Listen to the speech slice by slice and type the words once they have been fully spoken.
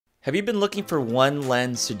Have you been looking for one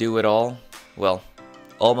lens to do it all? Well,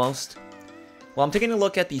 almost. Well, I'm taking a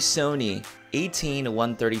look at the Sony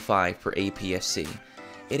 18135 for APS-C,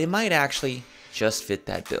 and it might actually just fit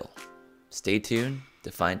that bill. Stay tuned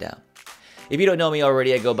to find out. If you don't know me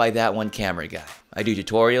already, I go by That One Camera Guy. I do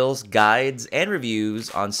tutorials, guides, and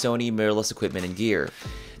reviews on Sony mirrorless equipment and gear.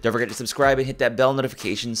 Don't forget to subscribe and hit that bell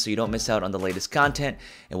notification so you don't miss out on the latest content.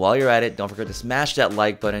 And while you're at it, don't forget to smash that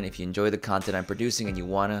like button if you enjoy the content I'm producing and you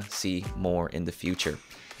want to see more in the future.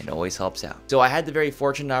 It always helps out. So I had the very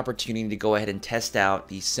fortunate opportunity to go ahead and test out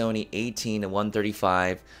the Sony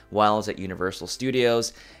 18135 while I was at Universal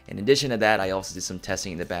Studios. In addition to that, I also did some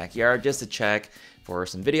testing in the backyard just to check for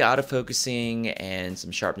some video autofocusing and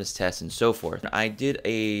some sharpness tests and so forth. I did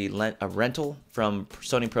a rental from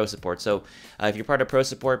Sony Pro Support. So if you're part of Pro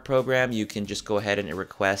Support program, you can just go ahead and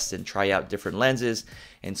request and try out different lenses.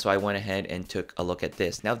 And so I went ahead and took a look at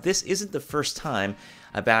this. Now, this isn't the first time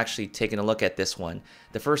I've actually taken a look at this one.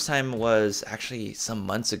 The first time was actually some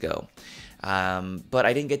months ago, but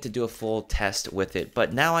I didn't get to do a full test with it.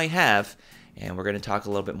 But now I have, and we're going to talk a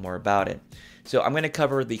little bit more about it. So I'm going to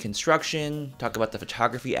cover the construction, talk about the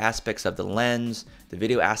photography aspects of the lens, the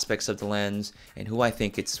video aspects of the lens, and who I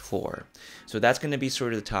think it's for. So that's going to be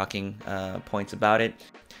sort of the talking points about it.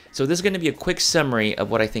 So this is going to be a quick summary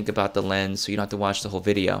of what I think about the lens, so you don't have to watch the whole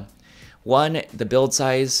video. One, the build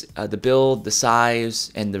size, the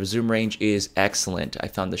size, and the zoom range is excellent. I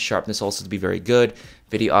found the sharpness also to be very good,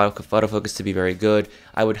 video autofocus to be very good.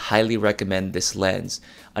 I would highly recommend this lens.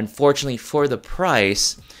 Unfortunately, for the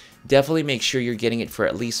price, definitely make sure you're getting it for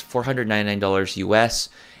at least $499 US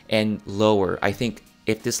and lower. I think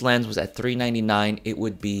if this lens was at $399, it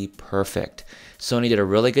would be perfect. Sony did a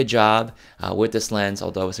really good job with this lens,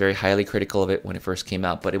 although I was very highly critical of it when it first came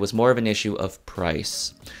out, but it was more of an issue of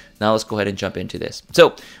price. Now let's go ahead and jump into this.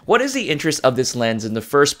 So what is the interest of this lens in the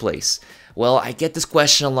first place? Well, I get this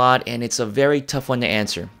question a lot, and it's a very tough one to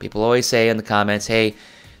answer. People always say in the comments, hey,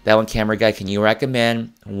 That One Camera Guy, can you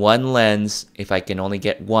recommend one lens if I can only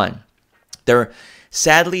get one?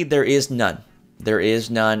 Sadly, there is none. There is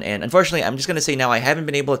none, and unfortunately, I'm just going to say now I haven't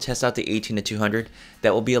been able to test out the 18-200.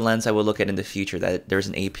 That will be a lens I will look at in the future. That there's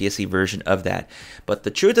an APS-C version of that. But the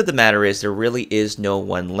truth of the matter is there really is no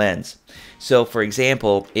one lens. So, for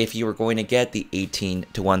example, if you were going to get the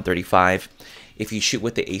 18-135, if you shoot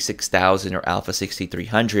with the a6000 or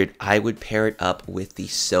a6300, I would pair it up with the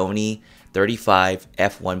Sony 35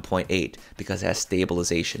 f1.8 because it has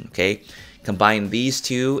stabilization, okay? Combine these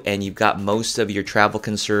two and you've got most of your travel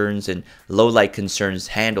concerns and low light concerns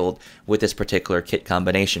handled with this particular kit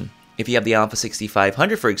combination. If you have the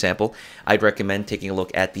a6500, for example, I'd recommend taking a look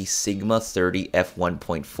at the Sigma 30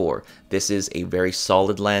 f1.4. This is a very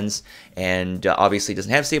solid lens and obviously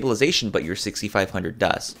doesn't have stabilization, but your 6500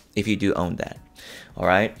 does, if you do own that. All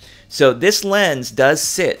right, so this lens does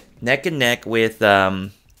sit neck and neck with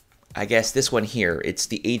I guess this one here. It's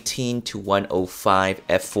the 18-105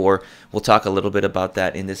 f4. We'll talk a little bit about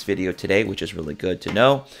that in this video today, which is really good to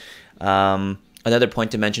know. Another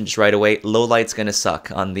point to mention just right away, low light's going to suck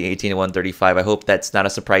on the 18-135. I hope that's not a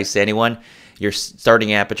surprise to anyone. Your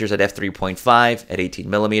starting aperture's at f3.5 at 18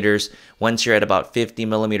 millimeters. Once you're at about 50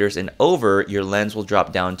 millimeters and over, your lens will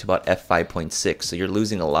drop down to about f5.6. So you're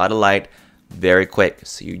losing a lot of light very quick.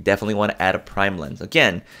 So you definitely want to add a prime lens.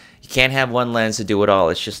 Again, you can't have one lens to do it all.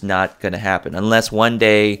 It's just not going to happen unless one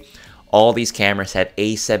day all these cameras had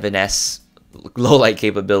A7S low light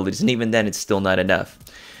capabilities, and even then it's still not enough.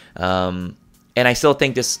 And I still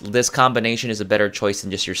think this combination is a better choice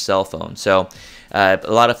than just your cell phone. So a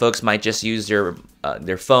lot of folks might just use their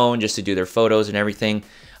phone just to do their photos and everything.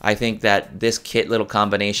 I think that this kit little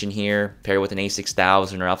combination here paired with an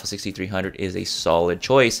a6000 or a6300 is a solid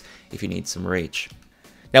choice if you need some reach.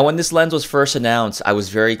 Now, when this lens was first announced, I was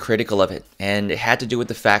very critical of it, and it had to do with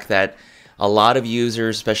the fact that a lot of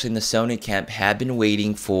users, especially in the Sony camp, had been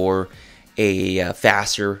waiting for a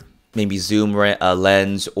faster, maybe zoom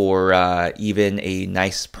lens or even a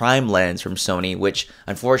nice prime lens from Sony, which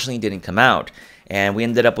unfortunately didn't come out. And we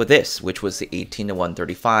ended up with this, which was the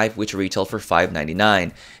 18-135, which retailed for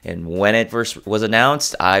 $599. And when it first was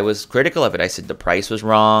announced, I was critical of it. I said the price was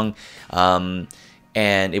wrong.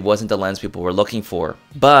 And it wasn't the lens people were looking for.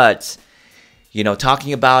 But, you know,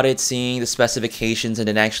 talking about it, seeing the specifications, and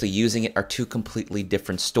then actually using it are two completely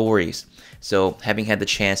different stories. So having had the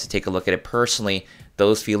chance to take a look at it personally,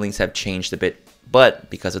 those feelings have changed a bit, but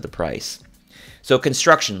because of the price. So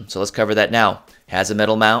construction, so let's cover that now. Has a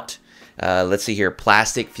metal mount. Let's see here,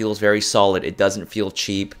 plastic feels very solid. It doesn't feel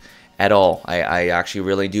cheap. at all. I actually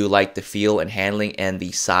really do like the feel and handling and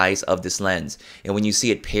the size of this lens. And when you see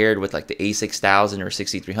it paired with like the a6000 or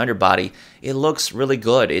 6300 body, it looks really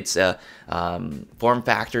good. It's a form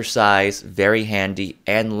factor size, very handy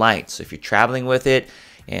and light. So if you're traveling with it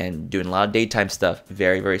and doing a lot of daytime stuff,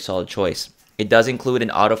 very solid choice. It does include an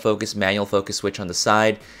autofocus manual focus switch on the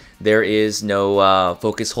side. There is no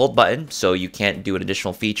focus hold button, so you can't do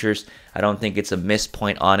additional features. I don't think it's a missed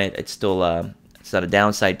point on it. It's still it's not a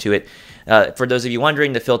downside to it. For those of you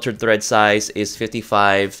wondering, the filtered thread size is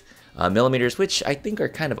 55 millimeters, which I think are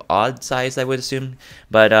kind of odd size, I would assume.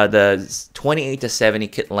 But the 28 to 70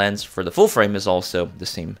 kit lens for the full frame is also the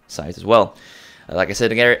same size as well. Like I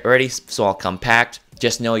said already, small, compact.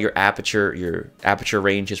 Just know your aperture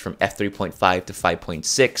range is from f3.5 to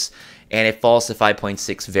 5.6, and it falls to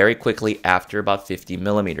 5.6 very quickly after about 50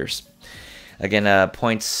 millimeters. Again,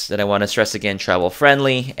 points that I want to stress again: travel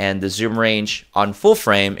friendly, and the zoom range on full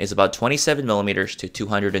frame is about 27 millimeters to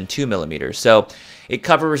 202 millimeters. So it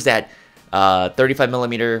covers that 35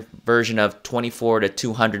 millimeter version of 24 to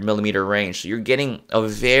 200 millimeter range. So you're getting a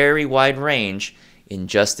very wide range in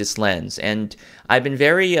just this lens. And I've been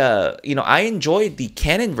very, I enjoyed the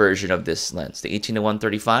Canon version of this lens, the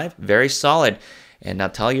 18-135, very solid. And I'll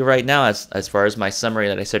tell you right now, as far as my summary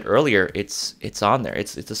that I said earlier, it's on there.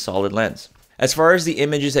 It's a solid lens. As far as the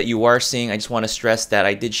images that you are seeing, I just want to stress that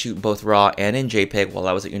I did shoot both RAW and in JPEG while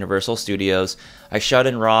I was at Universal Studios. I shot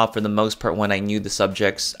in RAW for the most part when I knew the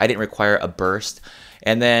subjects. I didn't require a burst.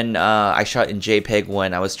 And then I shot in JPEG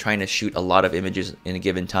when I was trying to shoot a lot of images in a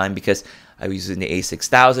given time, because I was using the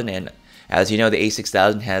a6000, and as you know, the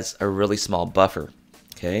a6000 has a really small buffer.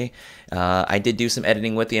 Okay, I did do some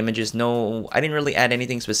editing with the images. No, I didn't really add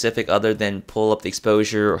anything specific other than pull up the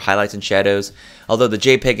exposure or highlights and shadows, although the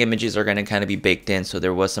JPEG images are going to kind of be baked in, so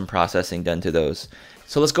there was some processing done to those.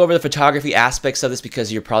 So let's go over the photography aspects of this,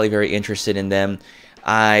 because you're probably very interested in them.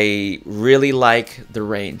 I really like the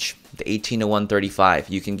range, the 18-135.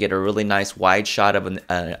 You can get a really nice wide shot of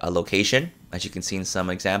a location, as you can see in some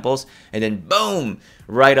examples, and then boom,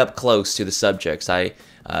 right up close to the subjects.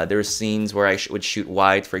 There were scenes where I would shoot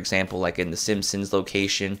wide, for example, like in the Simpsons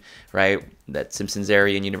location, right? That Simpsons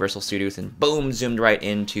area in Universal Studios, and boom, zoomed right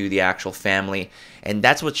into the actual family. And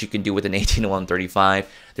that's what you can do with an 18-135.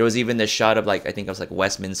 There was even this shot of, like, I think it was like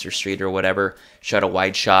Westminster Street or whatever, shot a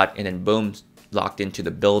wide shot, and then boom, locked into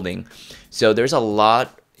the building. So there's a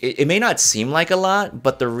lot. It may not seem like a lot,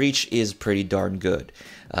 but the reach is pretty darn good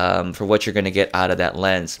for what you're going to get out of that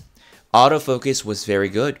lens. Autofocus was very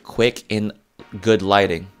good, quick, and good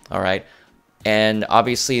lighting, all right? And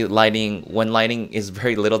obviously when lighting is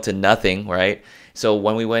very little to nothing, right? So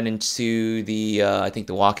when we went into the, I think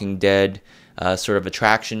the Walking Dead sort of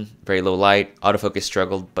attraction, very low light, autofocus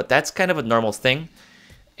struggled, but that's kind of a normal thing.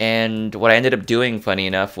 And what I ended up doing, funny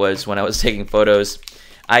enough, was when I was taking photos,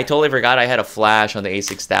 I totally forgot I had a flash on the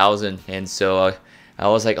a6000, and so I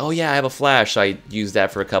was like, oh yeah, I have a flash, so I used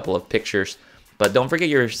that for a couple of pictures. But don't forget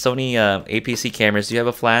your Sony APS-C cameras do have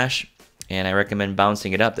a flash, and I recommend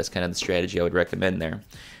bouncing it up. That's kind of the strategy I would recommend there.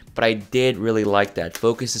 But I did really like that.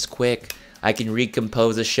 Focus is quick. I can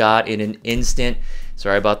recompose a shot in an instant.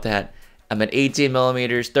 Sorry about that. I'm at 18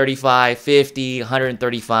 millimeters, 35, 50,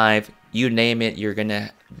 135, you name it, you're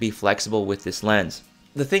gonna be flexible with this lens.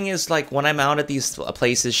 The thing is, like, when I'm out at these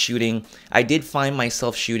places shooting, I did find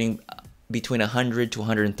myself shooting between 100 to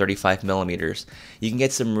 135 millimeters. You can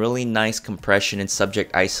get some really nice compression and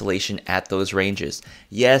subject isolation at those ranges.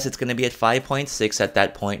 Yes, it's going to be at 5.6 at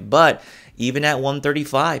that point, but even at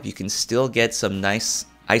 135, you can still get some nice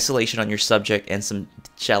isolation on your subject and some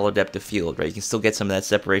shallow depth of field, right? You can still get some of that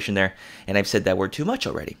separation there, and I've said that word too much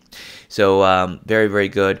already. So very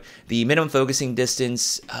good. The minimum focusing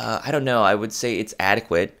distance, I don't know, I would say it's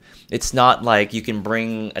adequate. It's not like you can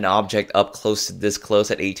bring an object up close to this close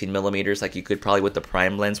at 18 millimeters like you could probably with the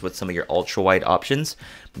prime lens with some of your ultra wide options,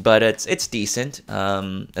 but it's decent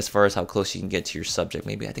as far as how close you can get to your subject.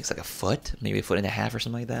 Maybe I think it's like a foot, maybe a foot and a half or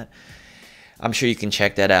something like that. I'm sure you can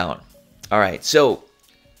check that out. All right, so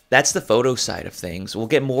that's the photo side of things. We'll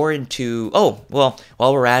get more into, oh, well,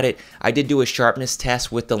 while we're at it, I did do a sharpness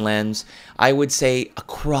test with the lens. I would say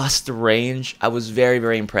across the range, I was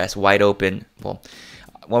very impressed. Wide open, well,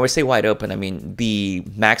 when we say wide open, I mean the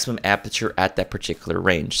maximum aperture at that particular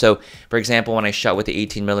range. So, for example, when I shot with the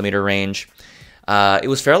 18 millimeter range, it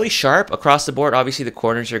was fairly sharp across the board. Obviously, the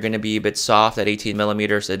corners are going to be a bit soft at 18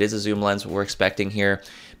 millimeters. It is a zoom lens, what we're expecting here.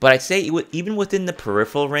 But I'd say even within the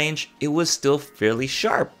peripheral range, it was still fairly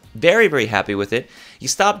sharp. Very happy with it. You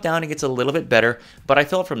stop down, it gets a little bit better, but I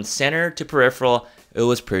felt from center to peripheral, it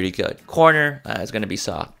was pretty good. Corner is going to be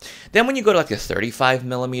soft. Then when you go to like the 35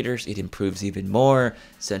 millimeters, it improves even more.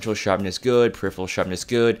 Central sharpness good, peripheral sharpness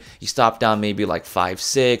good. You stop down maybe like 5,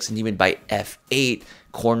 6, and even by f8,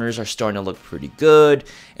 corners are starting to look pretty good.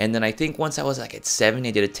 And then I think once I was like at 70,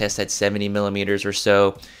 I did a test at 70 millimeters or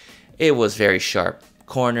so. It was very sharp.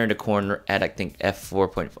 Corner to corner at I think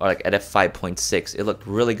f4 point, or like at f5.6. It looked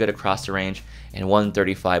really good across the range, and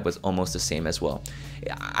 135 was almost the same as well.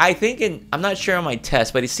 I think, I'm not sure on my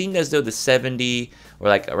test, but it seemed as though the 70 or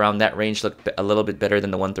like around that range looked a little bit better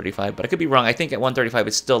than the 135, but I could be wrong. I think at 135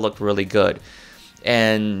 it still looked really good.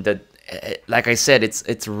 And like I said,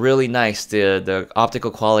 it's really nice, the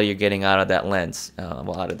optical quality you're getting out of that lens,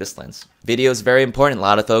 well, out of this lens. Video is very important. A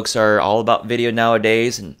lot of folks are all about video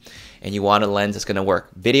nowadays, and you want a lens that's going to work.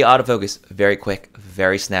 Video autofocus, very quick,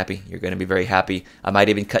 very snappy. You're going to be very happy. I might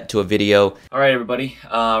even cut to a video. All right, everybody.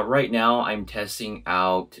 Right now, I'm testing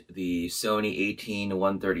out the Sony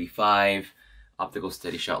 18-135 optical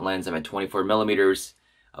steady shot lens. I'm at 24 millimeters,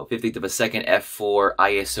 50th of a second, f4,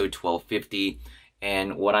 ISO 1250.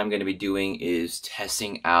 And what I'm going to be doing is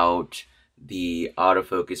testing out the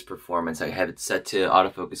autofocus performance. I have it set to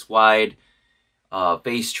autofocus wide,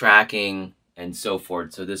 face tracking, and so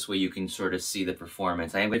forth. So this way you can sort of see the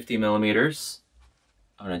performance. I am 50 millimeters.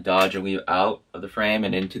 I'm going to dodge and weave out of the frame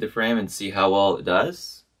and into the frame and see how well it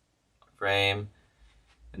does. Frame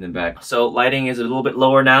and then back. So lighting is a little bit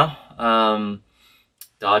lower now.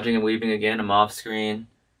 Dodging and weaving again. I'm off screen.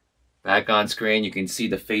 Back on screen. You can see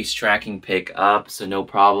the face tracking pick up, so no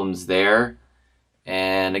problems there.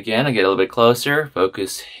 And again, I get a little bit closer.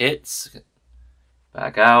 Focus hits.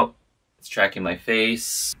 Back out. It's tracking my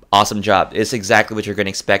face. Awesome job. It's exactly what you're going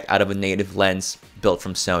to expect out of a native lens built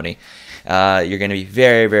from Sony. You're going to be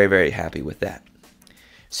very, very, very happy with that.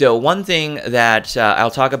 So one thing that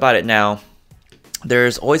I'll talk about it now,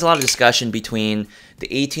 there's always a lot of discussion between the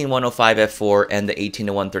 18-105 f4 and the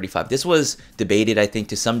 18-135. This was debated, I think,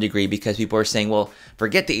 to some degree, because people are saying, well,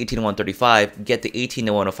 forget the 18-135, get the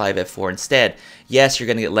 18-105 f4 instead. Yes, you're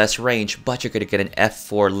going to get less range, but you're going to get an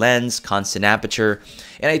f4 lens, constant aperture.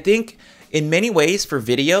 And I think in many ways for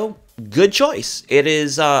video, good choice. It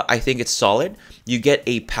is, I think it's solid. You get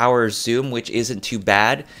a power zoom, which isn't too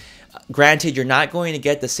bad. Granted, you're not going to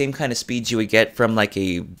get the same kind of speeds you would get from like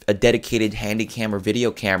a dedicated handy cam or video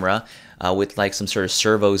camera with like some sort of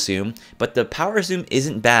servo zoom, but the power zoom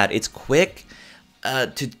isn't bad. It's quick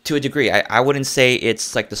to a degree. I wouldn't say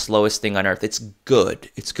it's like the slowest thing on earth. It's good.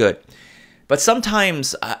 It's good. But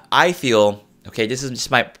sometimes I feel, okay, this is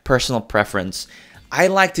just my personal preference, I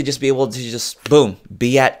like to just be able to just, boom,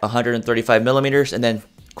 be at 135 millimeters and then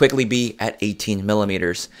quickly be at 18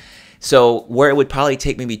 millimeters. So where it would probably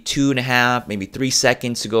take maybe 2.5, maybe 3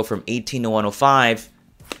 seconds to go from 18 to 105,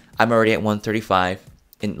 I'm already at 135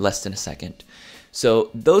 in less than a second. So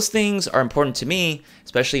those things are important to me,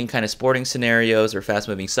 especially in kind of sporting scenarios or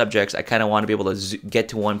fast-moving subjects. I kind of want to be able to get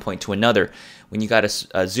to one point to another. When you got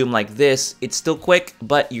a zoom like this, it's still quick,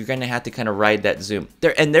 but you're going to have to kind of ride that zoom.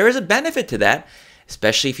 There is a benefit to that,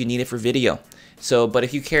 especially if you need it for video. So, but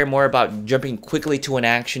if you care more about jumping quickly to an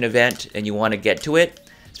action event and you want to get to it,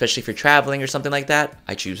 especially if you're traveling or something like that,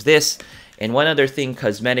 I choose this. And one other thing,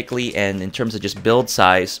 cosmetically and in terms of just build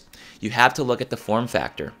size, you have to look at the form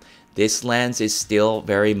factor. This lens is still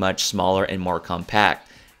very much smaller and more compact.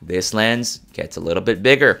 This lens gets a little bit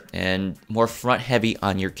bigger and more front heavy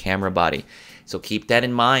on your camera body. So keep that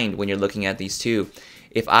in mind when you're looking at these two.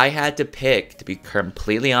 If I had to pick, to be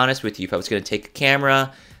completely honest with you, if I was going to take a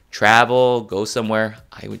camera, travel, go somewhere,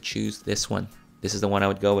 I would choose this one. This is the one I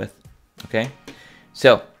would go with. Okay?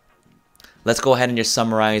 So let's go ahead and just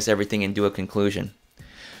summarize everything and do a conclusion.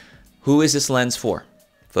 Who is this lens for?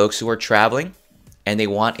 Folks who are traveling and they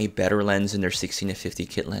want a better lens in their 16-50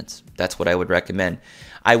 kit lens. That's what I would recommend.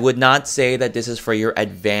 I would not say that this is for your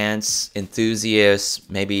advanced enthusiasts,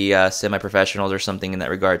 maybe semi-professionals or something in that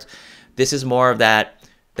regards. This is more of that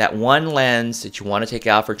one lens that you want to take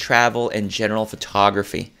out for travel and general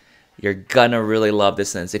photography. You're gonna really love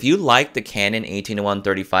this lens. If you like the Canon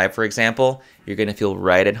 18-135, for example, you're gonna feel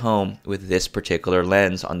right at home with this particular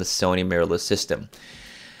lens on the Sony mirrorless system.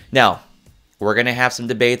 Now, we're gonna have some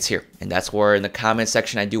debates here, and that's where in the comment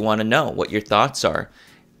section I do want to know what your thoughts are.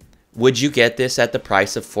 Would you get this at the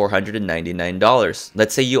price of $499?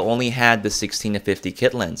 Let's say you only had the 16-50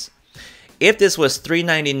 kit lens. If this was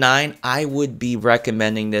 $399, I would be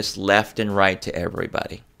recommending this left and right to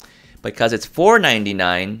everybody. Because it's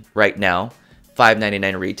 $499 right now,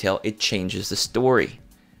 $599 retail, it changes the story.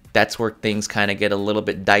 That's where things kind of get a little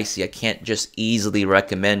bit dicey. I can't just easily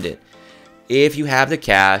recommend it. If you have the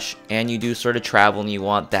cash and you do sort of travel and you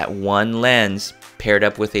want that one lens, paired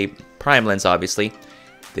up with a prime lens, obviously,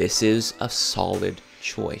 this is a solid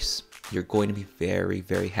choice. You're going to be very,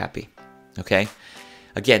 very happy. Okay?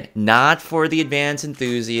 Again, not for the advanced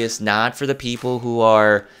enthusiasts, not for the people who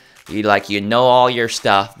are, you know all your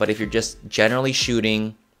stuff, but if you're just generally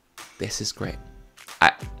shooting, this is great.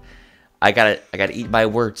 I gotta eat my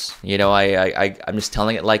words. You know, I'm just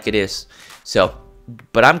telling it like it is. So,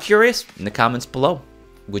 but I'm curious, in the comments below,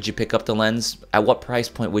 would you pick up the lens? At what price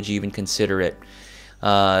point would you even consider it?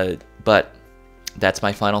 But that's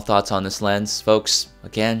my final thoughts on this lens, folks.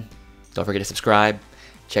 Again, don't forget to subscribe.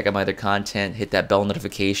 Check out my other content, hit that bell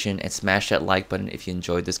notification, and smash that like button if you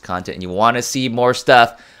enjoyed this content and you want to see more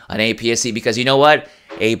stuff on APS-C, because you know what?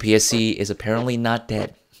 APS-C is apparently not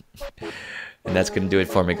dead. And that's going to do it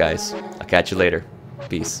for me, guys. I'll catch you later.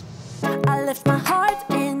 Peace. I left my heart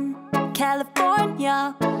in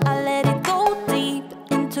California. I let it go deep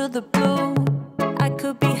into the blue. I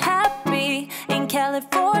could be happy in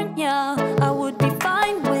California. I would